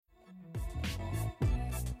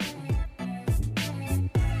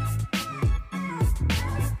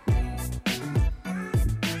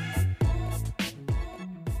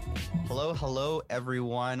Hello,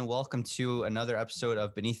 everyone. Welcome to another episode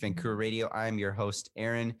of Beneath Vancouver Radio. I'm your host,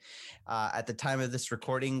 Aaron. At the time of this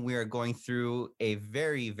recording, we are going through a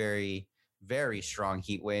very strong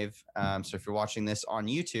heat wave. So if you're watching this on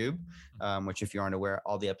YouTube, which if you aren't aware,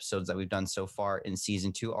 all the episodes that we've done so far in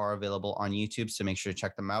season 2 are available on YouTube. So make sure to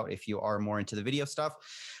check them out if you are more into the video stuff.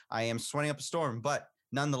 I am sweating up a storm, but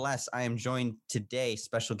nonetheless, I am joined today,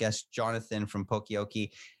 special guest Jonathan from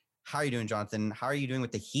Pokeoki. How are you doing, Jonathan? How are you doing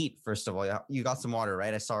with the heat? First of all, you got some water,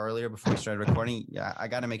 right? I saw earlier before we started recording. Yeah, I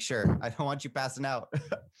got to make sure. I don't want you passing out.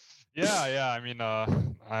 Yeah. I mean,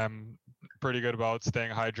 I'm pretty good about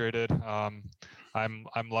staying hydrated.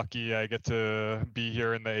 I'm lucky I get to be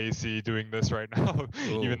here in the AC doing this right now,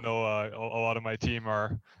 even though a lot of my team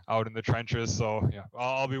are out in the trenches. So yeah,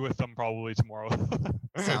 I'll be with them probably tomorrow.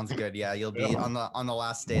 Sounds good. Yeah, you'll be on the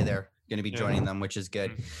last day there. Going to be joining them, which is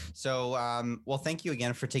good. So, well, thank you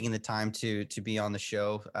again for taking the time to be on the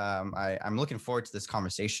show. I'm looking forward to this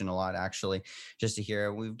conversation a lot, actually, just to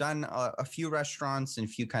hear. We've done a few restaurants and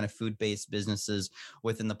a few kind of food-based businesses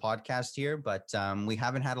within the podcast here, but we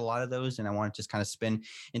haven't had a lot of those, and I want to just kind of spin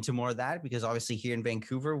into more of that because obviously here in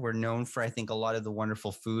Vancouver, we're known for, I think, a lot of the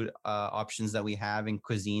wonderful food options that we have in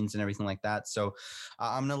cuisines and everything like that. So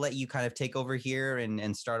I'm going to let you kind of take over here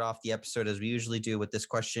and start off the episode as we usually do with this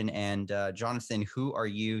question. And Jonathan, who are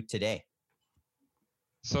you today?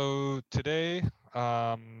 So today,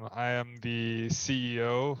 I am the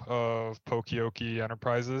CEO of Pokeoki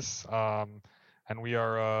Enterprises, and we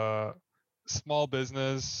are a small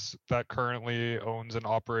business that currently owns and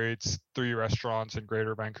operates 3 restaurants in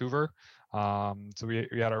Greater Vancouver. So we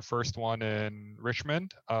had our first one in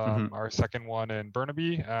Richmond, our second one in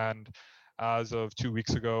Burnaby, and as of 2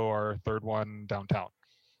 weeks ago, our third one downtown.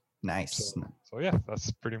 Nice. So yeah,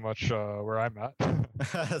 that's pretty much where I'm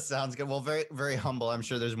at. Sounds good. Well, very, very humble. I'm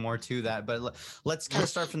sure there's more to that, but let's kind of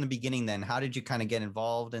start from the beginning then. How did you kind of get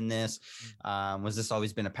involved in this? Was this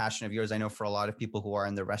always been a passion of yours? I know for a lot of people who are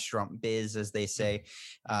in the restaurant biz, as they say,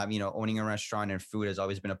 owning a restaurant and food has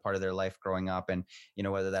always been a part of their life growing up. And,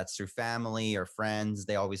 whether that's through family or friends,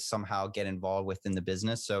 they always somehow get involved within the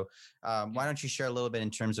business. So why don't you share a little bit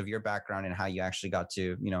in terms of your background and how you actually got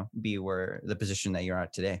to, be where the position that you're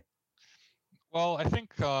at today? Well, I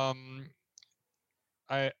think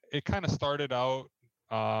it kind of started out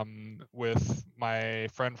with my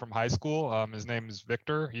friend from high school. His name is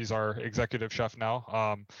Victor. He's our executive chef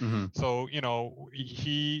now. So,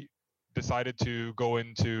 he decided to go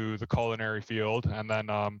into the culinary field. And then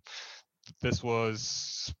this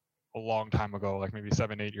was a long time ago, like maybe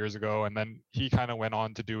 7-8 years ago. And then he kind of went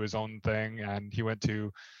on to do his own thing. And he went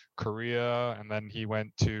to Korea, and then he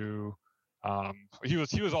went to he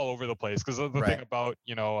was all over the place because the thing about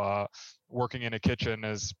working in a kitchen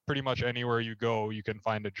is pretty much anywhere you go you can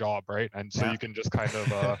find a job, right? And so you can just kind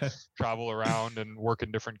of travel around and work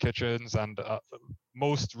in different kitchens. And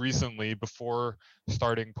most recently, before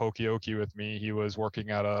starting Pokeoki with me, he was working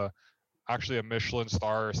at actually a Michelin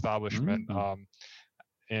star establishment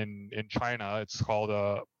in China. It's called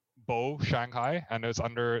Bo Shanghai, and it's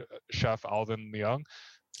under Chef Alvin Liang.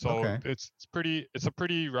 So it's a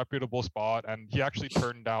pretty reputable spot, and he actually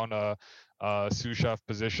turned down a sous chef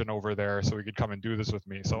position over there so he could come and do this with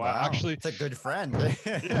me. So it's a good friend.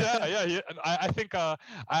 yeah. I think I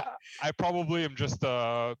probably am just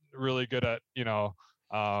really good at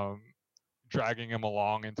dragging him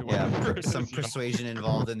along into whatever. Some persuasion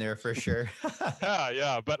involved in there for sure.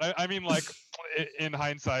 yeah. But I mean, like in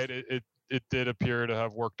hindsight, it did appear to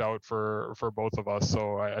have worked out for both of us.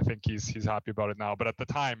 So I think he's happy about it now. But at the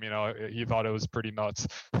time, he thought it was pretty nuts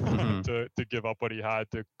to give up what he had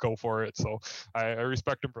to go for it. So I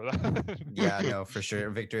respect him for that. Yeah, no, for sure.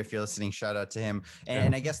 Victor, if you're listening, shout out to him.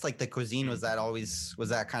 And I guess like the cuisine, was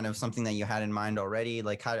that kind of something that you had in mind already?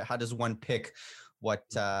 Like how does one pick what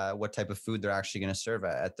type of food they're actually going to serve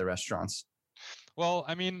at the restaurants? Well,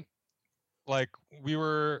 I mean, like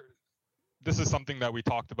this is something that we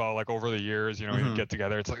talked about like over the years, we get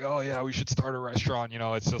together. It's like, oh yeah, we should start a restaurant.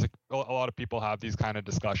 It's just like a lot of people have these kind of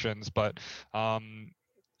discussions. But,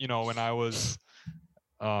 when I was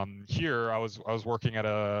here, I was working at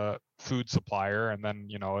a food supplier, and then,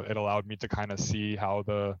 it allowed me to kind of see how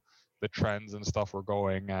the trends and stuff were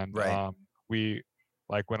going. And we,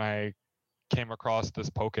 like when I came across this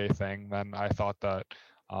poke thing, then I thought that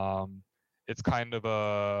it's kind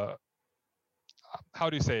of how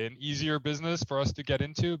do you say, an easier business for us to get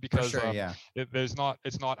into because it's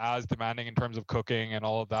not as demanding in terms of cooking and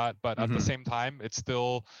all of that, but at the same time it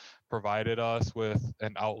still provided us with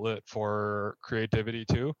an outlet for creativity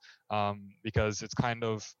too, because it's kind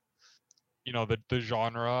of the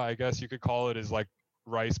genre, I guess you could call it, is like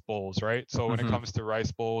rice bowls, right? So when it comes to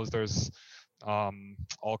rice bowls, there's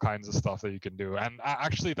all kinds of stuff that you can do. And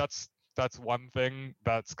actually, that's one thing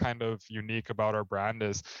that's kind of unique about our brand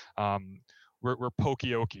is we're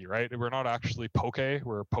pokeoki, right? We're not actually poke,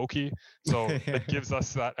 we're pokey. So it gives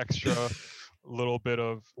us that extra little bit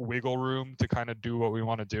of wiggle room to kind of do what we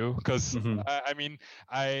want to do. Because I mean,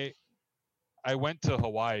 I went to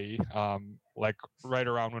Hawaii like right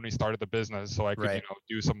around when we started the business, so I could you know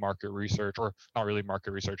do some market research, or not really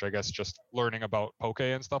market research, I guess, just learning about poke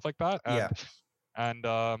and stuff like that. And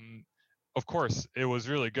of course it was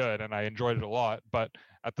really good and I enjoyed it a lot, but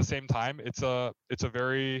at the same time it's a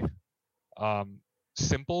very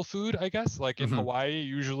simple food, I guess. Like in Hawaii,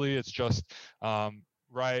 usually it's just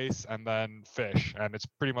rice and then fish, and it's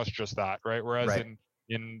pretty much just that, right? Whereas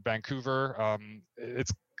in Vancouver,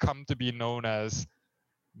 it's come to be known as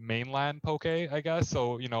mainland poke, I guess.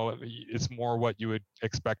 So you know, it's more what you would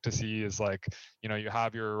expect to see is like, you know, you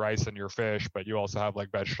have your rice and your fish, but you also have like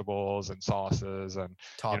vegetables and sauces and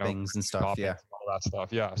toppings and stuff, and all that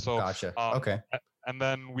stuff. Yeah. So gotcha. Okay. And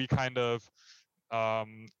then we kind of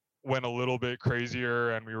went a little bit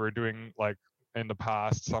crazier, and we were doing like in the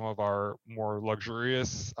past some of our more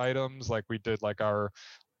luxurious items. Like we did like our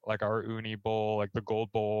uni bowl, like the gold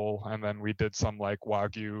bowl, and then we did some like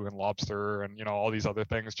wagyu and lobster and, you know, all these other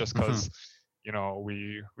things just because you know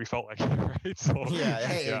we felt like it, right? So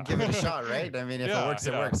hey, give it a shot, right? I mean, if it works,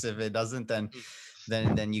 it works. If it doesn't,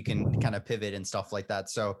 then you can kind of pivot and stuff like that.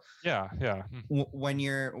 So when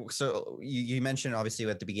you mentioned obviously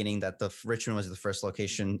at the beginning that the Richmond was the first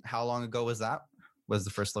location. How long ago was that? Was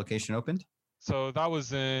the first location opened? So that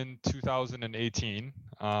was in 2018.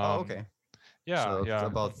 Okay. So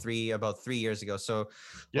about 3 years ago. So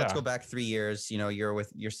let's go back 3 years. You know, you're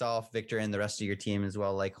with yourself, Victor, and the rest of your team as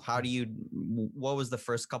well. Like, what was the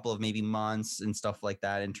first couple of maybe months and stuff like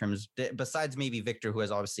that in terms, besides maybe Victor, who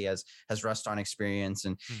has obviously has restaurant experience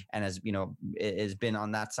and has, you know, has been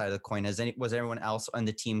on that side of the coin. Was everyone else on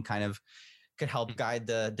the team kind of could help guide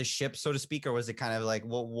the ship, so to speak, or was it kind of like,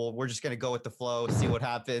 well, we're just going to go with the flow, see what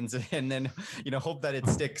happens, and then, you know, hope that it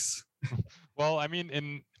sticks? Well, I mean,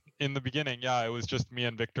 in the beginning, it was just me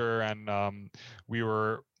and Victor, and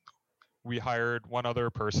we hired one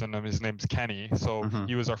other person, and his name's Kenny. So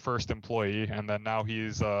he was our first employee, and then now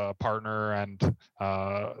he's a partner and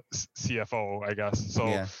CFO, I guess.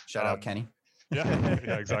 So shout out Kenny.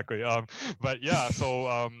 Exactly.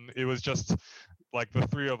 So it was just like the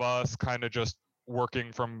three of us kind of just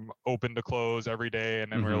working from open to close every day,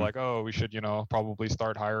 and then we were like, oh, we should, you know, probably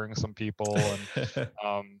start hiring some people,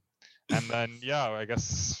 and then I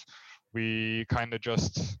guess we kind of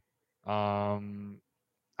just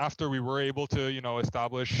after we were able to, you know,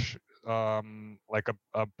 establish like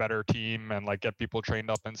a better team and like get people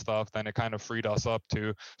trained up and stuff, then it kind of freed us up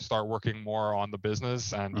to start working more on the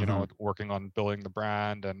business and you know, working on building the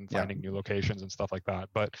brand and finding new locations and stuff like that.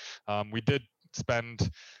 But we did spend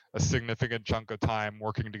a significant chunk of time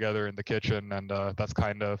working together in the kitchen, and that's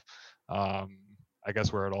kind of I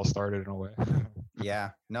guess where it all started in a way.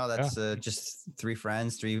 That's just three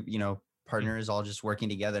friends, three, you know, partners all just working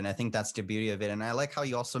together. And I think that's the beauty of it. And I like how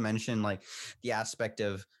you also mentioned like the aspect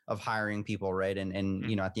of hiring people, right? And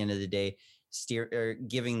you know, at the end of the day,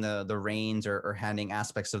 giving the reins or handing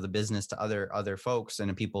aspects of the business to other folks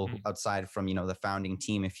and people outside from, you know, the founding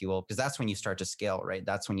team, if you will, because that's when you start to scale, right?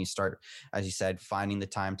 That's when you start, as you said, finding the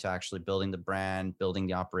time to actually building the brand, building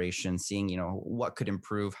the operation, seeing, you know, what could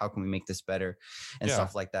improve, how can we make this better and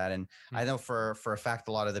stuff like that. And I know for a fact,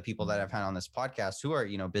 a lot of the people that I've had on this podcast who are,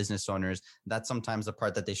 you know, business owners, that's sometimes the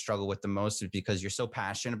part that they struggle with the most, is because you're so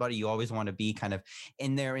passionate about it. You always want to be kind of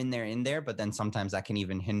in there, but then sometimes that can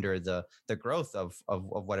even hinder the growth of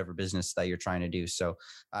whatever business that you're trying to do. So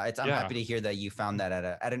I'm happy to hear that you found that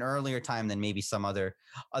at an earlier time than maybe some other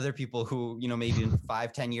people who, you know, maybe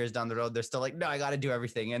 5-10 years down the road, they're still like, no, I got to do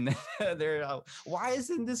everything. And they're why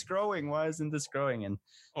isn't this growing? And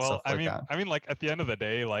I mean, like at the end of the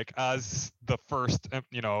day, like as the first,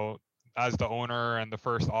 you know, as the owner and the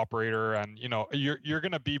first operator, and you know, you're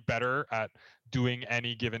going to be better at doing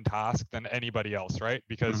any given task than anybody else, right?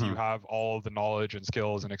 Because you have all the knowledge and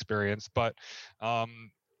skills and experience, but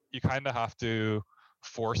you kind of have to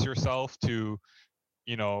force yourself to,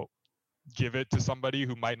 you know, give it to somebody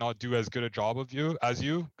who might not do as good a job of you as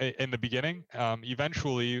you in the beginning.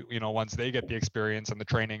 Eventually, you know, once they get the experience and the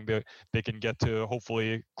training, they can get to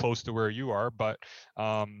hopefully close to where you are. But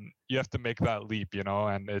you have to make that leap,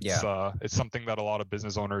 and it's something that a lot of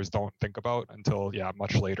business owners don't think about until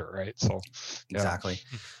much later, right? So exactly.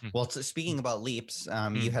 Well, speaking about leaps,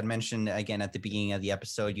 you had mentioned again at the beginning of the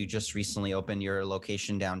episode, you just recently opened your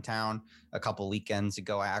location downtown a couple weekends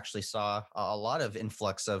ago. I actually saw a lot of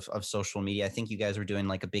influx of social media. I think you guys were doing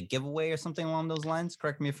like a big giveaway or something along those lines.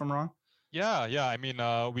 Correct me if I'm wrong. Yeah. I mean,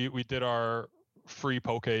 we did our free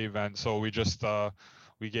poke event, so we just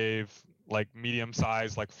we gave like medium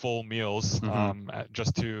size, like full meals,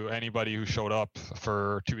 just to anybody who showed up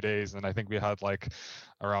for 2 days, and I think we had like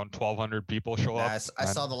around 1,200 people show up. I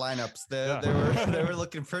saw the lineups. They were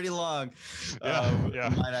looking pretty long.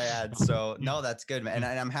 Might I add? So no, that's good, man.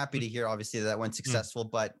 And I'm happy to hear, obviously, that went successful.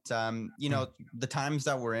 But the times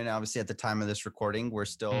that we're in, obviously, at the time of this recording, we're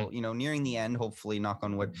still nearing the end. Hopefully, knock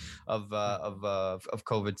on wood, of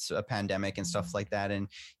COVID's pandemic and stuff like that. And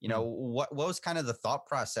what was kind of the thought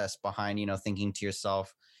process behind thinking to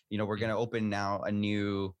yourself, we're going to open now a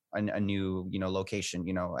new location,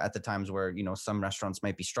 at the times where, some restaurants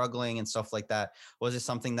might be struggling and stuff like that. Was it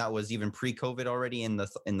something that was even pre-COVID already in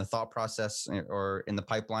the thought process or in the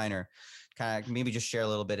pipeline, or kind of maybe just share a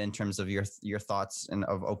little bit in terms of your thoughts and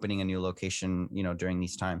of opening a new location, during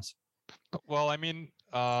these times? Well, I mean,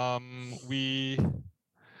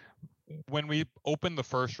 when we opened the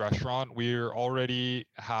first restaurant, we already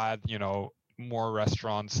had, more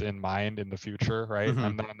restaurants in mind in the future, right?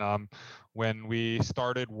 And then when we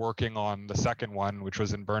started working on the second one, which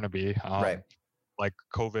was in Burnaby, like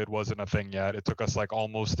COVID wasn't a thing yet. It took us like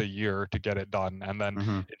almost a year to get it done. And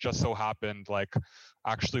then it just so happened, like,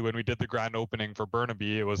 actually when we did the grand opening for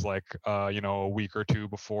Burnaby, it was like, a week or two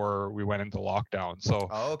before we went into lockdown. So,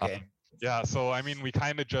 so I mean, we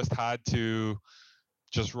kind of just had to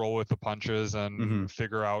just roll with the punches and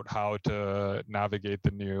figure out how to navigate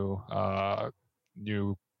the new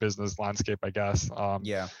business landscape, I guess.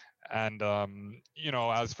 And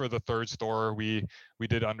as for the third store, we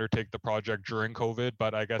did undertake the project during COVID,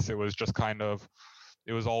 but I guess it was just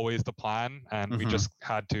it was always the plan, and we just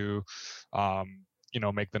had to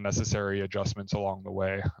make the necessary adjustments along the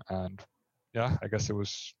way. And I guess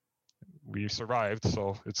we survived,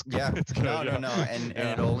 so it's good. It's good. No. And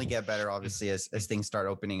it'll only get better, obviously, as things start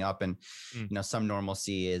opening up, and some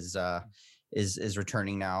normalcy is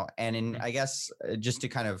returning now. And I guess just to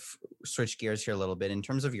kind of switch gears here a little bit in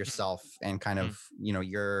terms of yourself and kind of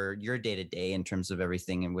your day to day in terms of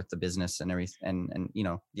everything and with the business and everything, and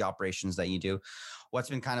the operations that you do, what's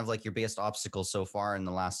been kind of like your biggest obstacle so far in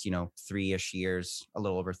the last 3-ish years, a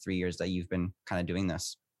little over 3 years that you've been kind of doing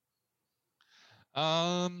this?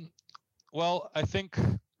 Well, I think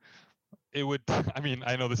it would, I mean,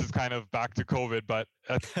 I know this is kind of back to COVID, but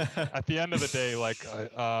at the end of the day, like,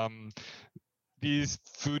 these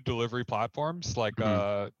food delivery platforms, like,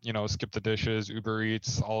 Skip the Dishes, Uber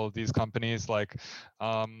Eats, all of these companies, like,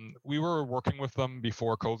 we were working with them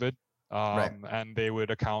before COVID, and they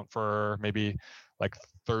would account for maybe like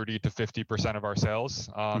 30 to 50% of our sales.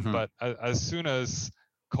 But as soon as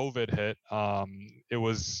COVID hit, it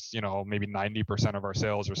was, maybe 90% of our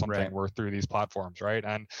sales or something were through these platforms, right?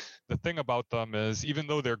 And the thing about them is, even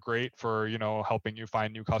though they're great for, helping you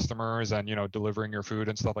find new customers and, delivering your food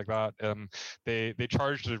and stuff like that, they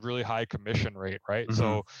charged a really high commission rate, right?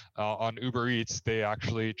 So on Uber Eats, they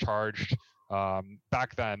actually charged,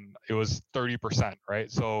 back then it was 30%, right?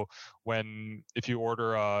 So if you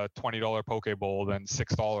order a $20 poke bowl, then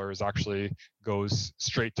 $6 actually goes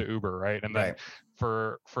straight to Uber, right? And then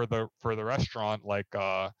for the restaurant, like,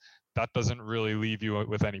 that doesn't really leave you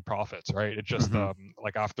with any profits, right? It just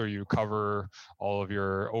like, after you cover all of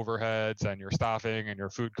your overheads and your staffing and your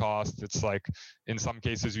food costs, it's like, in some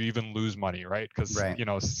cases you even lose money, right? Because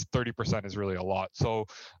 30% is really a lot. So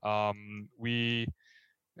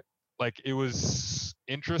it was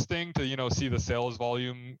interesting to see the sales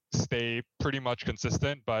volume stay pretty much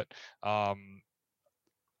consistent, but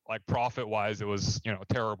like, profit wise, it was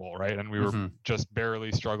terrible, right? And we were just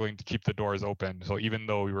barely struggling to keep the doors open. So even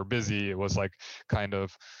though we were busy, it was like kind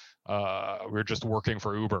of we were just working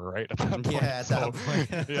for Uber, right? At that point. At that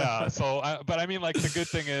point. So, but I mean, like, the good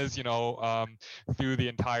thing is, through the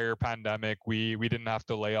entire pandemic, we didn't have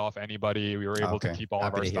to lay off anybody. We were able to keep all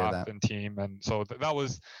of our staff and team, and so that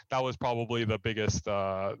was probably the biggest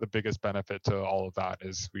benefit to all of that,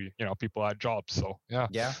 is people had jobs. So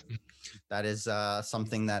that is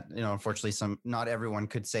something that unfortunately not everyone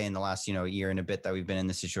could say in the last year and a bit that we've been in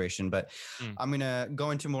this situation. But I'm gonna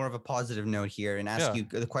go into more of a positive note here and ask you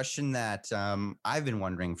the question that I've been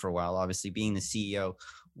wondering for a while. Obviously, being the CEO,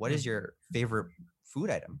 what is your favorite food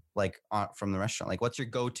item, like, from the restaurant? Like, what's your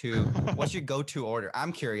go-to order?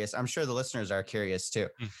 I'm curious. I'm sure the listeners are curious too.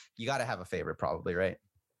 You got to have a favorite, probably, right?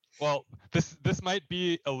 Well, this might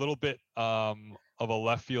be a little bit of a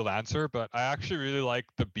left field answer, but I actually really like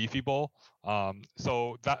the beefy bowl.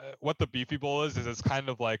 So that what the beefy bowl is it's kind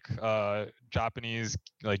of like Japanese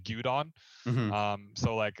like gyudon. Mm-hmm.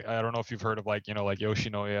 So like I don't know if you've heard of like like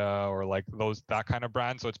Yoshinoya or like that kind of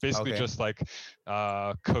brand. So it's basically Okay. just like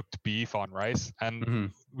cooked beef on rice, and Mm-hmm.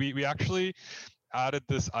 we actually added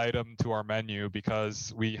this item to our menu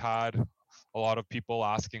because we had a lot of people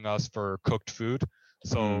asking us for cooked food.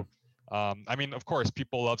 So, I mean, of course,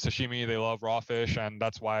 people love sashimi, they love raw fish, and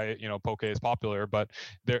that's why poke is popular. But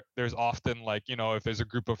there's often like if there's a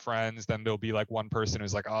group of friends, then there'll be like one person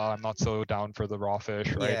who's like, oh, I'm not so down for the raw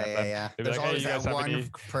fish, right? Yeah, And yeah, then yeah. they'll be There's like, hey, always you guys that have one any?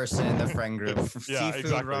 person in the friend group. Yeah,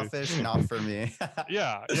 Seafood, raw exactly. fish, not for me.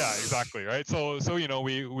 Yeah, exactly, right? So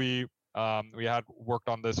we had worked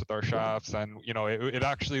on this with our chefs, and it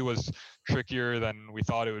actually was trickier than we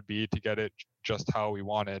thought it would be to get it just how we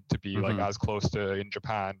wanted to be, like as close to in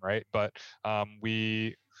Japan, right? But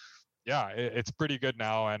it's pretty good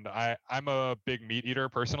now, and I'm a big meat eater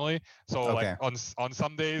personally. So like on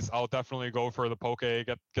some days I'll definitely go for the poke,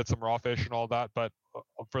 get some raw fish and all that. But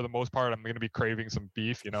for the most part, I'm going to be craving some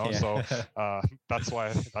beef, Yeah. So that's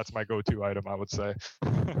my go-to item, I would say.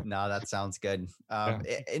 No, that sounds good.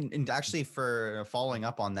 And actually, for following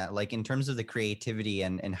up on that, like in terms of the creativity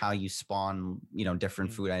and how you spawn,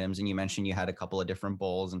 different food items, and you mentioned you had a couple of different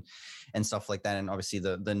bowls and stuff like that, and obviously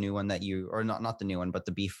the new one that you, or not the new one, but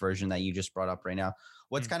the beef version that you just brought up right now.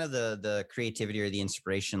 What's kind of the creativity or the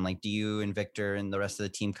inspiration? Like, do you and Victor and the rest of the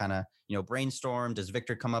team kind of brainstorm? Does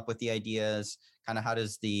Victor come up with the ideas? Kind of how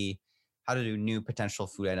do new potential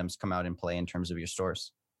food items come out in play in terms of your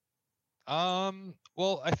stores?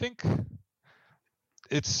 Well, I think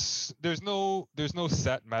there's no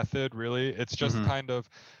set method really. It's just kind of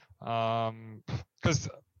because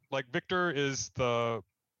like Victor is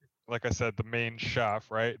like I said, the main chef,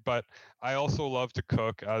 right? But I also love to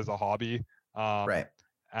cook as a hobby. Right.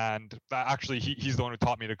 And actually he's the one who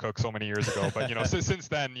taught me to cook so many years ago. But since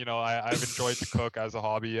then, I've enjoyed to cook as a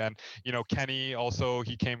hobby. And Kenny also,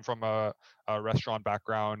 he came from a restaurant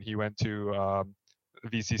background. He went to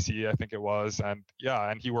VCC, I think it was, and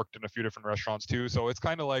he worked in a few different restaurants too. So it's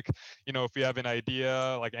kind of like, if we have an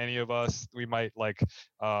idea, like any of us, we might like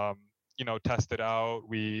test it out.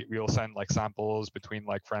 We'll send like samples between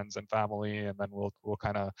like friends and family, and then we'll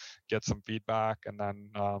kind of get some feedback, and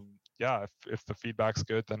then if the feedback's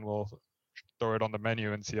good, then we'll throw it on the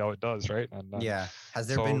menu and see how it does, right? And has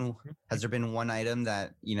there been one item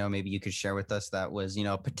that maybe you could share with us that was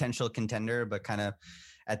a potential contender, but kind of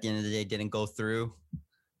at the end of the day didn't go through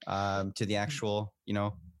to the actual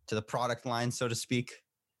to the product line, so to speak?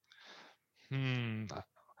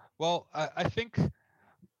 Well, I think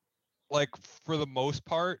like for the most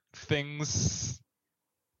part, things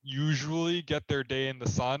usually get their day in the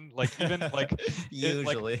sun, like even like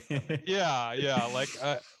usually.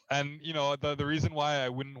 And the reason why I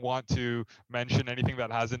wouldn't want to mention anything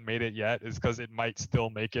that hasn't made it yet is because it might still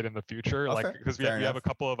make it in the future. Like because we have a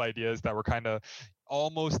couple of ideas that were kind of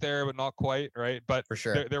almost there but not quite, right? But for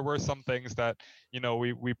sure, there were some things that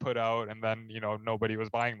we put out, and then nobody was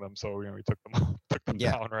buying them, so we took them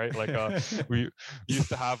down, right? Like we used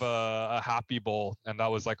to have a happy bowl, and that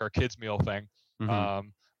was like our kids meal thing.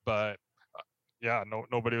 But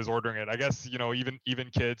nobody was ordering it. I guess even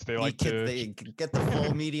kids, they like they get the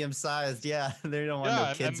full medium sized. Yeah, they don't want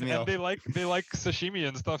no kids meal. And they like sashimi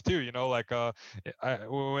and stuff too. Like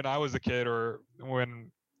when I was a kid, or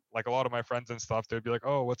when like a lot of my friends and stuff, they'd be like,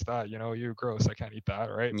 "Oh, what's that? You gross. I can't eat that."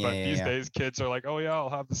 Right? But these days, kids are like, "Oh yeah, I'll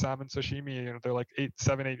have the salmon sashimi." They're like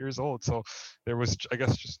 7, 8 years old. So there was, I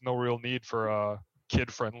guess, just no real need for a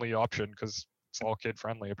kid-friendly option because it's all kid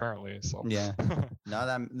friendly apparently. So no,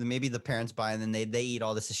 that maybe the parents buy and then they eat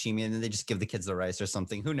all the sashimi and then they just give the kids the rice or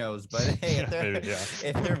something. Who knows? But hey,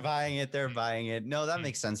 if they're buying it, they're buying it. No, that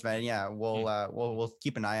makes sense, man. Yeah, we'll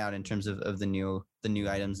keep an eye out in terms of the new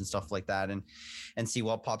items and stuff like that, and see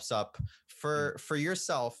what pops up for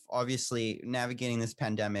yourself. Obviously, navigating this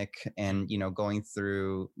pandemic and going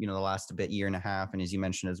through the last year and a half, and as you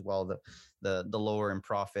mentioned as well, the lower in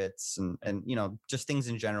profits and just things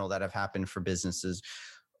in general that have happened for businesses.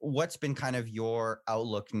 What's been kind of your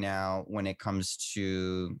outlook now when it comes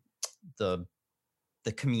to the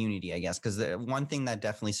community, I guess? Because the one thing that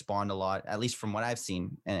definitely spawned a lot, at least from what I've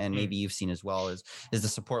seen, and maybe you've seen as well, is the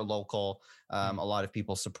support local. A lot of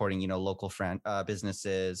people supporting local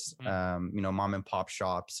businesses, mom and pop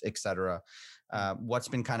shops, etc. What's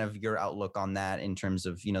been kind of your outlook on that in terms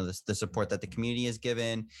of the support that the community has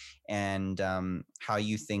given, and how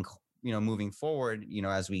you think moving forward,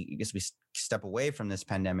 as we step away from this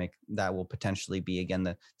pandemic that will potentially be again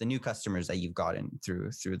the new customers that you've gotten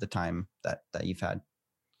through the time that you've had?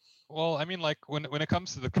 Well, I mean, like when it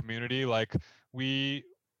comes to the community, like we've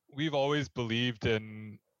always believed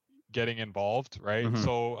in getting involved, right? Mm-hmm.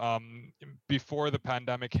 So before the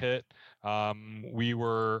pandemic hit, we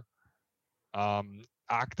were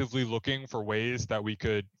actively looking for ways that we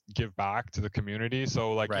could give back to the community.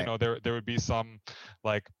 So like, right. there would be some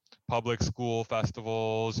like public school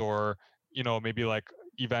festivals, or maybe like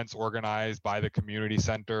events organized by the community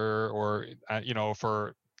center, or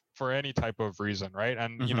for any type of reason, right?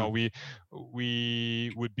 And Mm-hmm.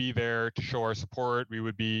 we would be there to show our support. We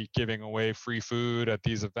would be giving away free food at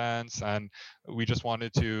these events, and we just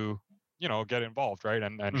wanted to get involved, right?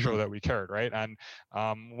 And Mm-hmm. show that we cared, right? And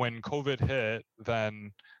when COVID hit,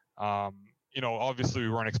 then obviously we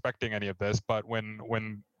weren't expecting any of this, but when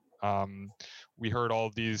we heard all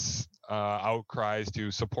of these outcries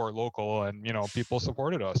to support local, and people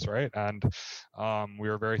supported us, right? And we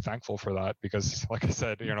were very thankful for that, because like I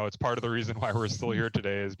said, it's part of the reason why we're still here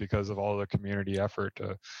today, is because of all the community effort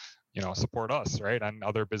to support us, right? And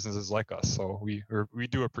other businesses like us. So we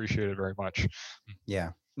do appreciate it very much.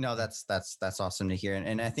 Yeah. No, that's awesome to hear.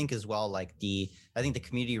 And I think as well, like I think the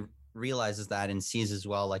community realizes that and sees as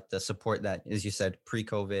well, like the support that, as you said,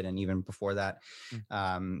 pre-COVID and even before that,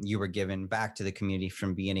 you were given back to the community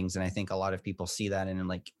from beginnings. And I think a lot of people see that and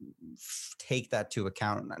like take that to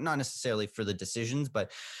account, not necessarily for the decisions, but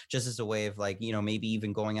just as a way of like, maybe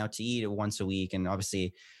even going out to eat once a week. And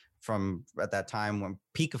obviously from at that time when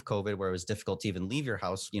peak of COVID, where it was difficult to even leave your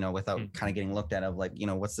house, without kind of getting looked at of like,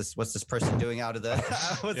 what's this person doing out of the,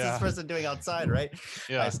 what's this person doing outside? Right.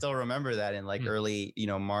 Yeah. I still remember that in like early,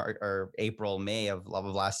 March or April, May of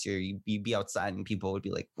last year, you'd be outside and people would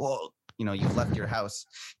be like, whoa, you've left your house,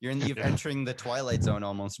 you're entering the twilight zone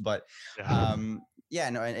almost. But no,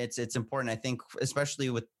 it's important. I think,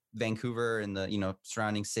 especially with Vancouver and the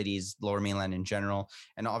surrounding cities, Lower Mainland in general.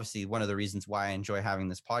 And obviously one of the reasons why I enjoy having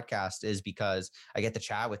this podcast is because I get to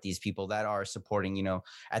chat with these people that are supporting,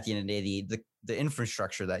 at the end of the day, the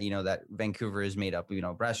infrastructure that that Vancouver is made up,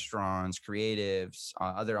 restaurants, creatives,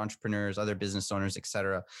 other entrepreneurs, other business owners,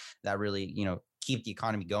 etc., that really keep the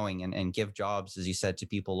economy going and give jobs, as you said, to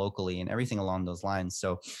people locally and everything along those lines.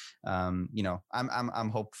 So I'm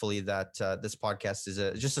hopefully that this podcast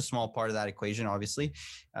is just a small part of that equation, obviously,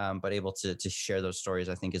 but able to share those stories,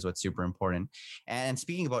 I think, is what's super important. And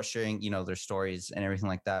speaking about sharing their stories and everything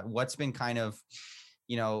like that, what's been kind of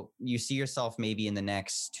you see yourself maybe in the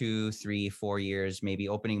next 2, 3, 4 years, maybe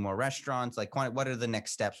opening more restaurants? Like, what are the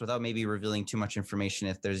next steps, without maybe revealing too much information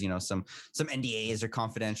if there's, some NDAs or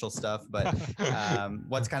confidential stuff, but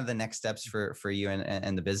what's kind of the next steps for you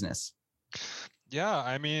and the business? Yeah,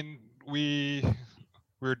 I mean,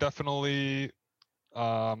 we're definitely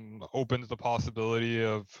open to the possibility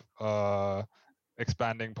of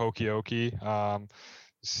expanding Pokeoki.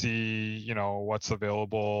 See what's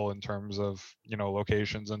available in terms of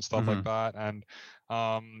locations and stuff like that, and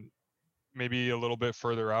maybe a little bit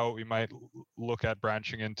further out we might look at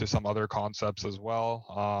branching into some other concepts as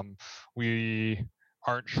well. We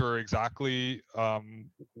aren't sure exactly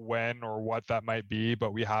when or what that might be,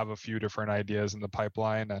 but we have a few different ideas in the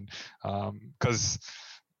pipeline. And because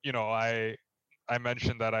I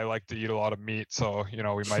mentioned that I like to eat a lot of meat, so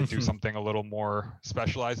we might do something a little more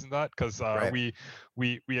specialized in that, because right.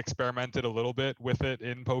 we experimented a little bit with it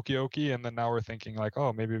in Pokeoki, and then now we're thinking like,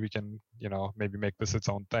 oh, maybe we can maybe make this its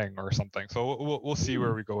own thing or something. So we'll see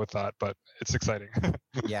where we go with that, but it's exciting.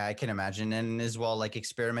 Yeah, I can imagine. And as well, like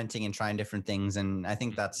experimenting and trying different things, and I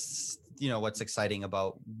think that's what's exciting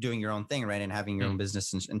about doing your own thing, right? And having your own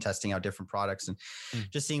business and testing out different products and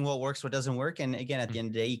just seeing what works, what doesn't work. And again, at the end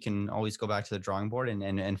of the day, you can always go back to the drawing board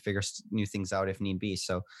and figure new things out if need be.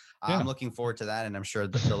 So I'm looking forward to that. And I'm sure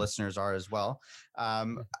the listeners are as well.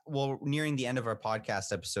 Well, nearing the end of our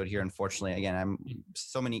podcast episode here, unfortunately, again, I'm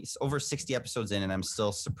over 60 episodes in, and I'm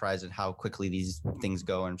still surprised at how quickly these things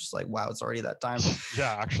go. I'm just like, wow, it's already that time.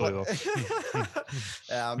 Yeah, actually,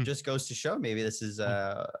 just goes to show maybe this is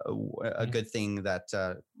a good thing that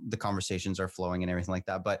the conversations are flowing and everything like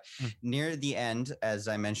that. But near the end, as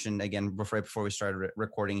I mentioned again right before we started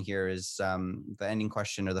recording here, is the ending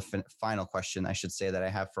question, or the final question, I should say, that I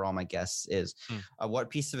have for all my guests is,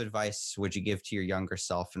 what piece of advice would you give to your younger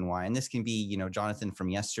self, and why? And this can be Jonathan from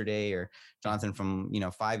yesterday or Jonathan from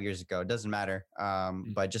 5 years ago. It doesn't matter,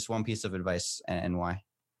 but just one piece of advice and why.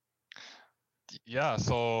 Yeah,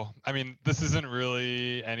 so I mean, this isn't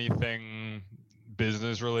really anything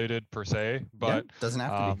business related per se, but doesn't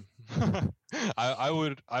have to be.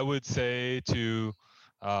 I would say to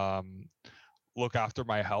look after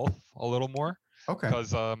my health a little more. Okay.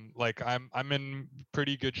 Because like I'm in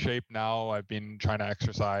pretty good shape now. I've been trying to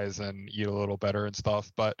exercise and eat a little better and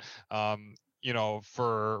stuff, but you know,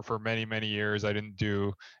 for many years I didn't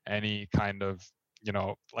do any kind of, you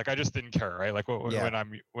know, like I just didn't care, right? Like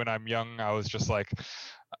when I'm young, I was just like,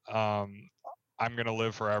 um, I'm gonna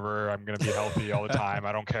live forever. I'm gonna be healthy all the time.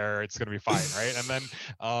 I don't care. It's gonna be fine, right? And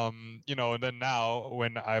then, you know, and then now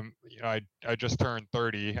when I'm, you know, I just turned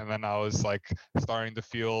 30, and then I was like starting to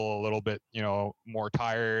feel a little bit, you know, more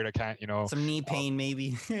tired. I can't, you know, some knee pain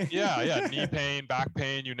maybe. yeah, knee pain, back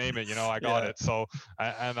pain, you name it, you know, I got it. So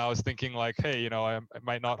and I was thinking like, hey, you know, I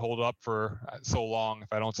might not hold up for so long if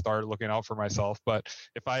I don't start looking out for myself. But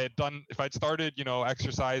if I'd started, you know,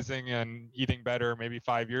 exercising and eating better maybe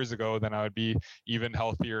 5 years ago, then I would be even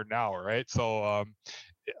healthier now, right? So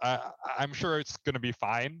I'm sure it's going to be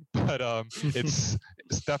fine, but it's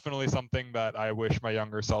definitely something that I wish my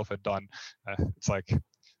younger self had done. It's like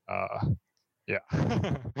yeah.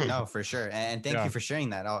 No, for sure. And thank you for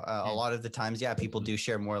sharing that. A lot of the times, people do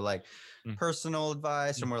share more like personal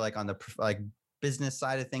advice or more like on the like business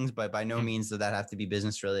side of things, but by no means does that have to be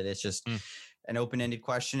business related. It's just an open-ended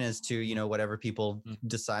question as to, you know, whatever people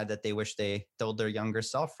decide that they wish they told their younger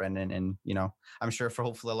self. And, you know, I'm sure for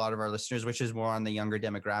hopefully a lot of our listeners, which is more on the younger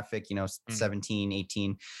demographic, you know, 17,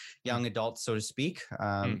 18, young adults, so to speak,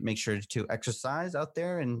 make sure to exercise out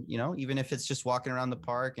there. And, you know, even if it's just walking around the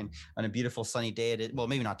park and on a beautiful sunny day, well,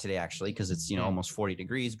 maybe not today actually, because it's, you know, almost 40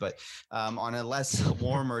 degrees, but on a less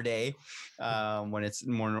warmer day, when it's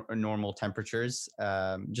more normal temperatures,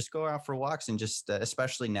 just go out for walks and just,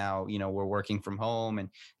 especially now, you know, we're working from home and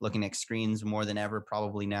looking at screens more than ever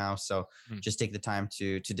probably now. So just take the time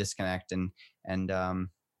to disconnect and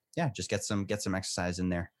just get some exercise in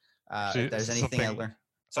there. If there's anything I learned.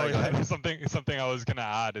 Sorry, go ahead. Something I was gonna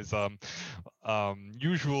add is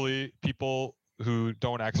usually people who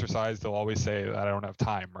don't exercise, they'll always say that I don't have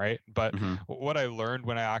time, right? But what I learned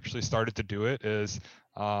when I actually started to do it is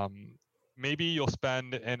maybe you'll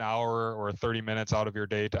spend an hour or 30 minutes out of your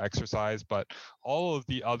day to exercise, but all of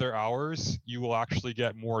the other hours you will actually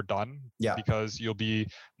get more done because you'll be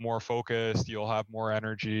more focused, you'll have more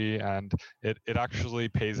energy, and it actually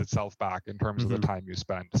pays itself back in terms of the time you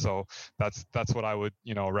spend. So that's what I would,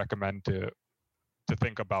 you know, recommend to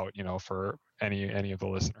think about, you know, for any of the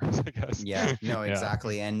listeners, I guess. Yeah, no,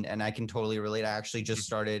 exactly. And I can totally relate. I actually just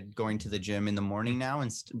started going to the gym in the morning now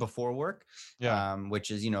and before work,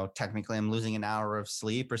 which is, you know, technically I'm losing an hour of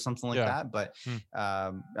sleep or something like that. But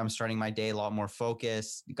I'm starting my day a lot more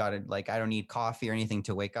focused. Got it. Like I don't need coffee or anything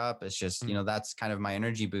to wake up. It's just, you know, that's kind of my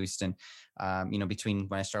energy boost. And, you know, between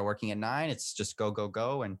when I start working at 9, it's just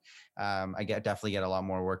go. And I definitely get a lot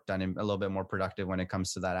more work done and a little bit more productive when it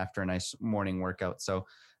comes to that after a nice morning workout. So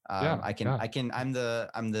I'm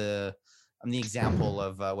the example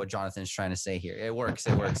of what Jonathan's trying to say here. It works.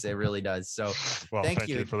 It really does. So thank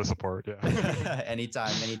you for the support. Yeah.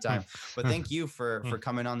 anytime. But thank you for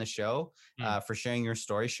coming on the show, for sharing your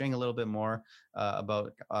story, sharing a little bit more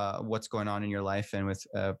about what's going on in your life and with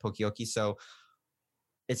Pokeoki. So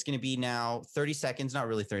it's going to be now 30 seconds, not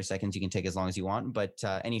really 30 seconds. You can take as long as you want, but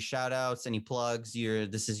any shout outs, any plugs,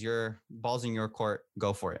 this is your balls in your court.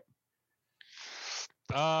 Go for it.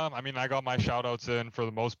 I mean, I got my shout outs in for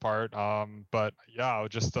the most part. But yeah, I'll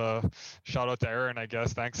just shout out to Aaron, I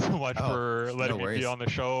guess. Thanks so much for letting me be on the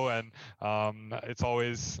show. And it's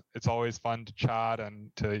always fun to chat and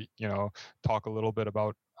to, you know, talk a little bit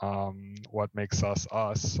about what makes us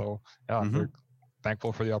us. So yeah, we're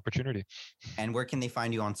thankful for the opportunity. And where can they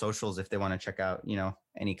find you on socials if they want to check out, you know,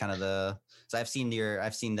 any kind of so I've seen the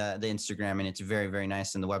Instagram, and it's very, very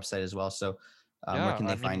nice, and the website as well. So where can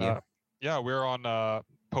they find you? Yeah, we're on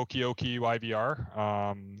Pokeoki YVR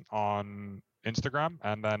on Instagram,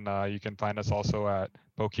 and then you can find us also at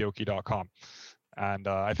pokeoki.com. And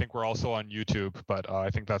I think we're also on YouTube, but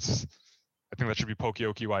I think that should be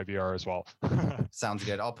Pokeoki YVR as well. Sounds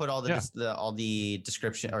good. I'll put all the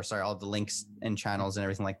description, or sorry, all the links and channels and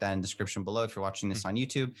everything like that in description below if you're watching this on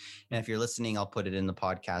YouTube. And if you're listening, I'll put it in the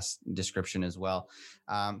podcast description as well.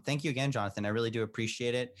 Thank you again, Jonathan. I really do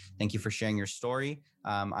appreciate it. Thank you for sharing your story.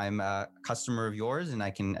 I'm a customer of yours, and I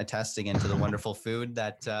can attest again to the wonderful food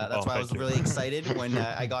that's why I was really excited when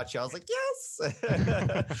I got you. I was like,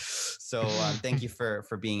 yes. So thank you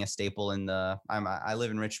for being a staple in I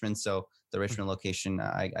live in Richmond, so the Richmond location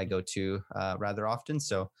I go to rather often.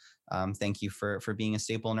 So thank you for being a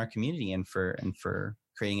staple in our community and for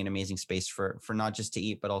creating an amazing space for not just to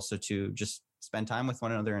eat, but also to just spend time with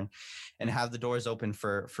one another and have the doors open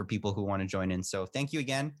for people who want to join in. So thank you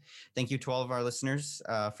again. Thank you to all of our listeners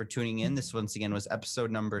for tuning in. This once again was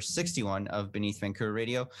episode number 61 of Beneath Vancouver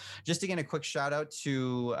Radio. Just again, a quick shout out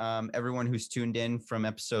to everyone who's tuned in from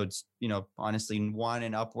episodes, honestly, 1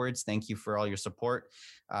 and upwards. Thank you for all your support.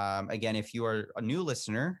 Again, if you are a new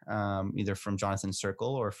listener, either from Jonathan's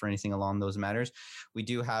Circle or for anything along those matters, we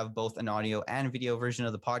do have both an audio and video version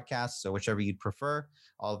of the podcast. So whichever you'd prefer,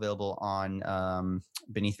 all available on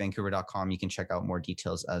beneathvancouver.com. You can check out more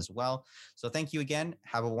details as well. So thank you again.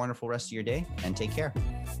 Have a wonderful rest of your day and take care.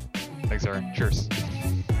 Thanks, Aaron. Cheers.